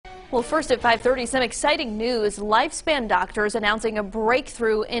Well, first at 5:30, some exciting news. Lifespan doctors announcing a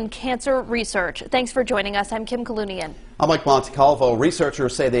breakthrough in cancer research. Thanks for joining us. I'm Kim Kalunian. I'm Mike Montecalvo.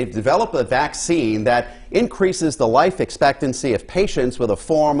 Researchers say they've developed a vaccine that increases the life expectancy of patients with a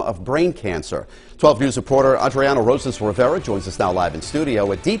form of brain cancer. 12 News reporter Adriana Rosas Rivera joins us now live in studio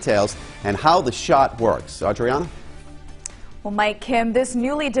with details and how the shot works. Adriana? Well, Mike, Kim, this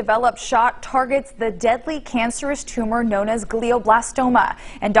newly developed shot targets the deadly cancerous tumor known as glioblastoma.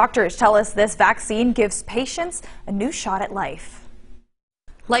 And doctors tell us this vaccine gives patients a new shot at life.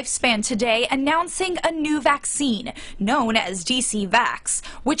 Lifespan today announcing a new vaccine known as DC-Vax,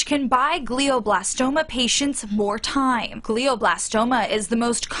 which can buy glioblastoma patients more time. Glioblastoma is the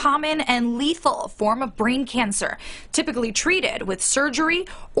most common and lethal form of brain cancer, typically treated with surgery,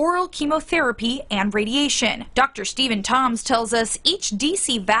 oral chemotherapy, and radiation. Dr. Stephen Toms tells us each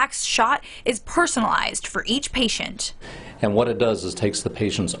DC-Vax shot is personalized for each patient. And what it does is takes the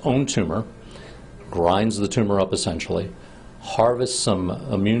patient's own tumor, grinds the tumor up essentially, harvests some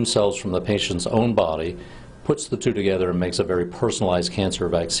immune cells from the patient's own body, puts the two together and makes a very personalized cancer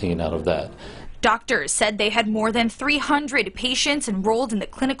vaccine out of that. Doctors said they had more than 300 patients enrolled in the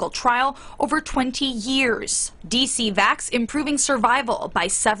clinical trial over 20 years. DC-Vax improving survival by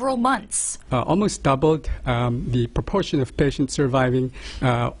several months. Almost doubled the proportion of patients surviving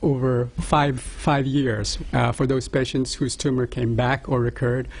over five years. For those patients whose tumor came back or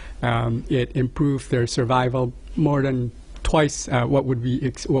recurred, it improved their survival more than twice what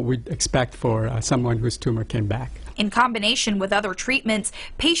we'd expect for someone whose tumor came back. In combination with other treatments,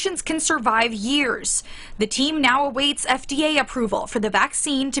 patients can survive years. The team now awaits FDA approval for the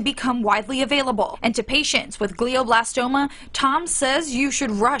vaccine to become widely available. And to patients with glioblastoma, Tom says you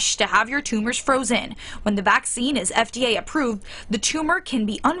should rush to have your tumors frozen. When the vaccine is FDA approved, the tumor can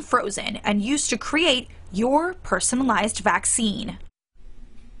be unfrozen and used to create your personalized vaccine.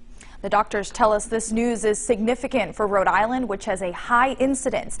 The doctors tell us this news is significant for Rhode Island, which has a high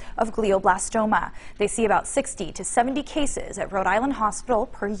incidence of glioblastoma. They see about 60 to 70 cases at Rhode Island Hospital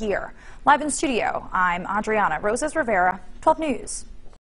per year. Live in studio, I'm Adriana Rosas Rivera, 12 News.